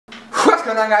What's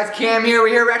going on, guys? Cam here. We're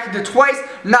here reacting to Twice,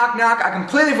 Knock Knock. I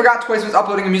completely forgot Twice was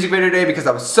uploading a music video today because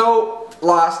I was so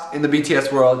lost in the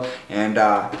BTS world. And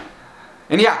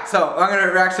yeah, so I'm going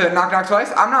to react to Knock Knock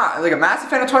Twice. I'm not like a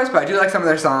massive fan of Twice, but I do like some of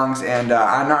their songs. And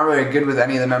I'm not really good with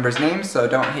any of the members' names, so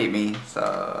don't hate me.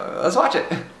 So let's watch it.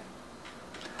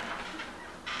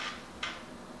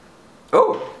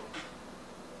 Oh,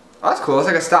 that's cool. It's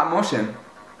like a stop motion.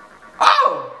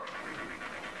 Oh!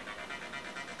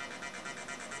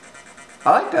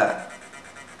 I like that.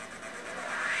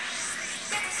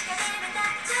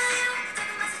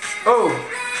 Oh!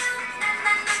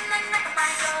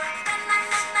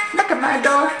 Knock at my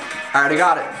door. I already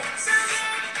got it.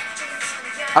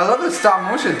 I love the stop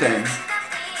motion thing.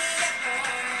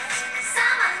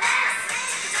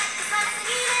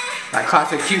 That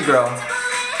classic cute girl.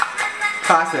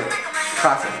 Classic.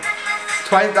 Classic.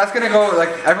 Twice, that's gonna go,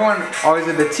 like, everyone always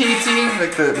did the TT,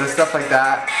 like the stuff like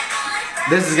that.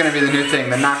 This is gonna be the new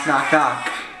thing, the knock knock knock.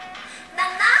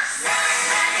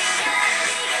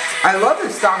 I love the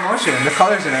stop motion. The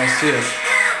colors are nice too.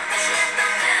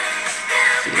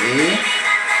 See?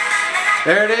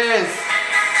 There it is.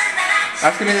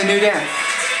 That's gonna be the new dance.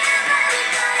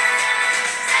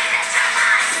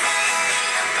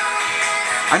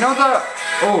 I know the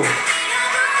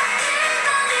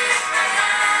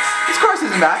this chorus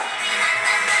isn't bad.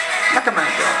 Knock him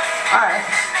out. Alright.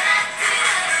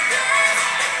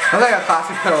 That's like a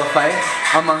classic pillow fight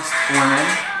amongst women.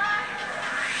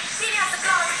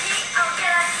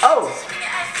 Oh!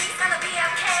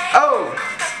 Oh!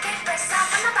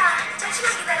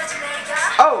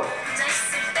 Oh!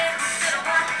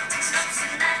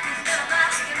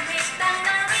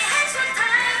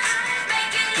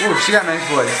 Ooh, she got a nice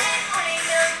voice.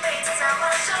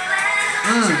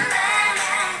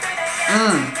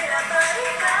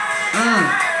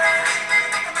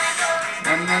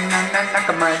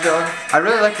 I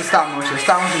really like the stop motion. The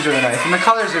stop motion's really nice. And the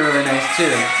colors are really nice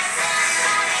too.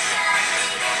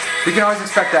 You can always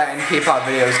expect that in K-pop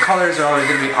videos. Colors are always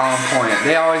going to be on point.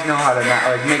 They always know how to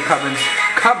like make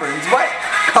what?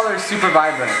 Colors super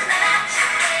vibrant.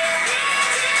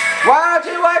 Wow,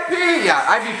 JYP! Yeah,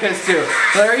 I'd be pissed too.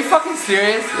 Like, are you fucking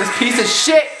serious? This piece of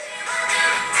shit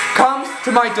comes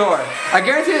to my door. I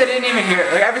guarantee they didn't even hear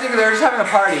it. Like everything, they were just having a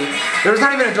party. There was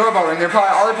not even a doorbell ring.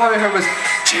 All they probably heard was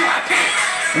JYP.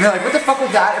 And they're like, what the fuck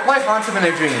was that? It probably haunts them in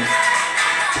their dreams.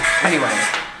 Anyway.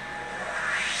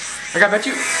 Like, I bet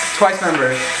you Twice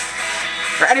members,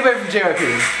 or anybody from JYP,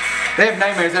 they have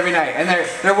nightmares every night, and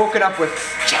they're woken up with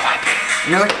JYP.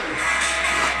 And you're like,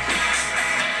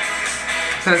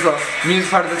 so this little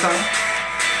music part of the song.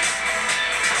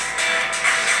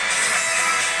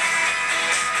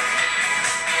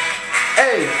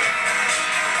 Hey!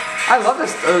 I love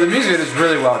this. The music is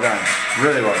really well done.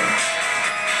 Really well done.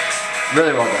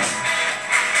 Really well done.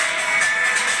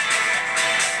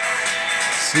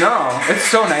 Snow. It's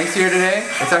so nice here today.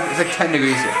 It's like 10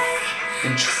 degrees here.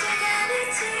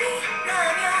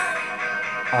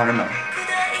 I don't know.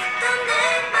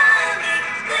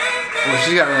 Oh,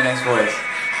 she's got a really nice voice.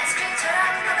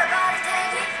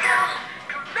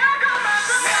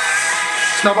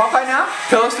 Snowball fight now?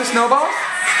 Pillows to snowballs?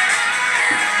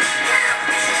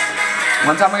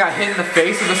 One time I got hit in the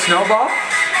face with a snowball,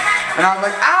 and I was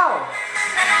like, ow!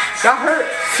 That hurt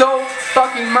so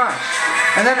fucking much.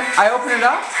 And then I open it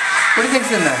up. What do you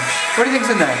think's in there? What do you think's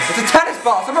in there? It's a tennis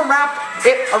ball. Someone wrapped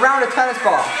it around a tennis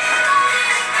ball.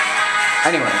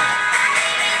 Anyway.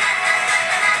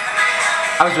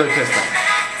 I was really pissed off.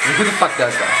 Like, who the fuck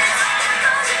does that?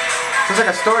 So it's like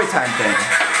a story time thing.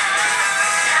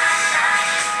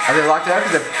 Are they locked out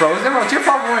because they're frozen? Well, it's your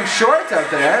fault for wearing shorts out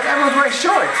there. Everyone's wearing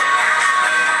shorts.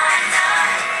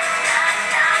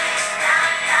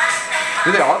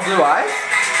 Do they all have blue eyes?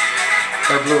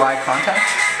 Or blue eye contact?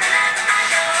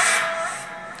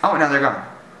 Oh, now they're gone.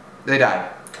 They died.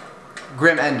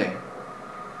 Grim ending.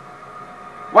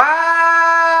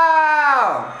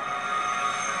 Wow!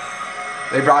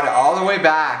 They brought it all the way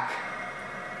back.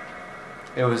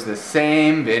 It was the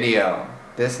same video.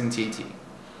 This and TT.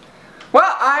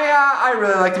 Well, I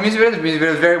really liked the music video. The music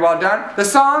video was very well done. The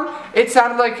song, it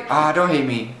sounded like, don't hate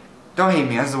me. Don't hate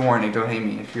me, as a warning, don't hate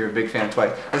me if you're a big fan of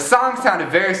Twice. The song sounded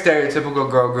very stereotypical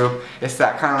girl group. It's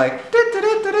that kind of like,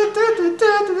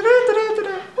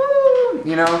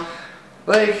 you know,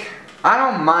 like, I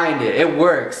don't mind it. It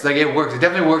works. Like, it works. It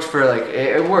definitely works for, like,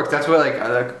 it works. That's what, like,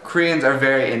 the Koreans are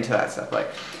very into that stuff. Like,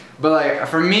 but, like,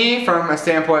 for me, from a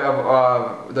standpoint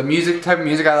of the music, type of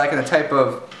music I like and the type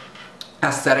of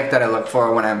aesthetic that I look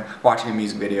for when I'm watching a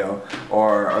music video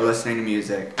or listening to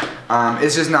music,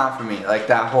 It's just not for me. Like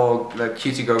that whole the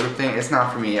cutesy girl group thing, it's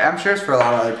not for me. I'm sure it's for a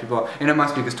lot of other people, and it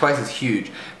must be because Twice is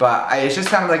huge. But it just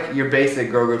sounds like your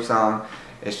basic girl group song.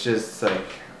 It's just like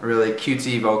really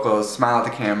cutesy vocals, smile at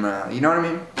the camera. You know what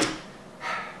I mean?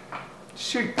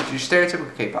 Shoot, your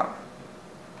stereotypical K-pop.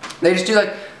 They just do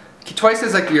like Twice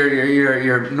is like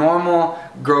your normal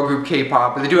girl group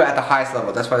K-pop, but they do it at the highest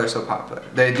level. That's why they're so popular.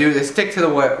 They stick to the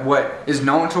what is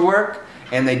known to work,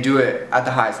 and they do it at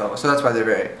the highest level. So that's why they're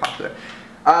very popular.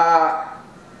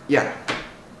 Yeah.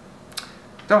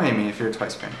 Don't hate me if you're a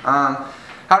Twice fan.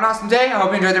 Have an awesome day. I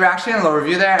hope you enjoyed the reaction, a little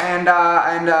review there, and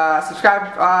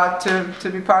subscribe to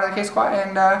be part of the K-Squad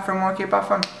and for more K-pop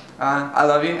fun. I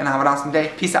love you, and have an awesome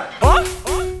day. Peace out.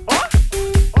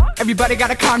 Everybody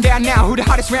gotta calm down now. Who the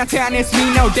hottest round town? It's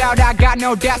me, no doubt. I got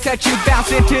no doubts that you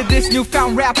bounce into this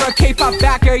newfound rapper, K-pop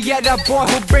backer. Yeah, the boy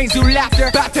who brings you laughter.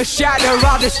 About to shatter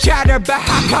all this chatter, but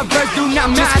hot covers do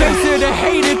not matter. Just face it, the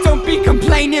haters, don't be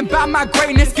complaining about my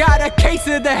greatness. Got a case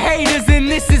of the haters, and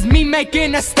this is me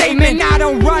making a statement. I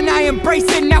don't run, I embrace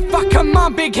it. Now fuck, come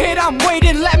on, big hit, I'm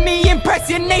waiting. Let me impress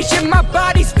your nation. My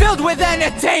body's filled with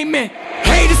entertainment.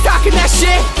 Haters talking that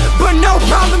shit, but no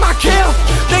problem, I kill.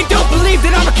 They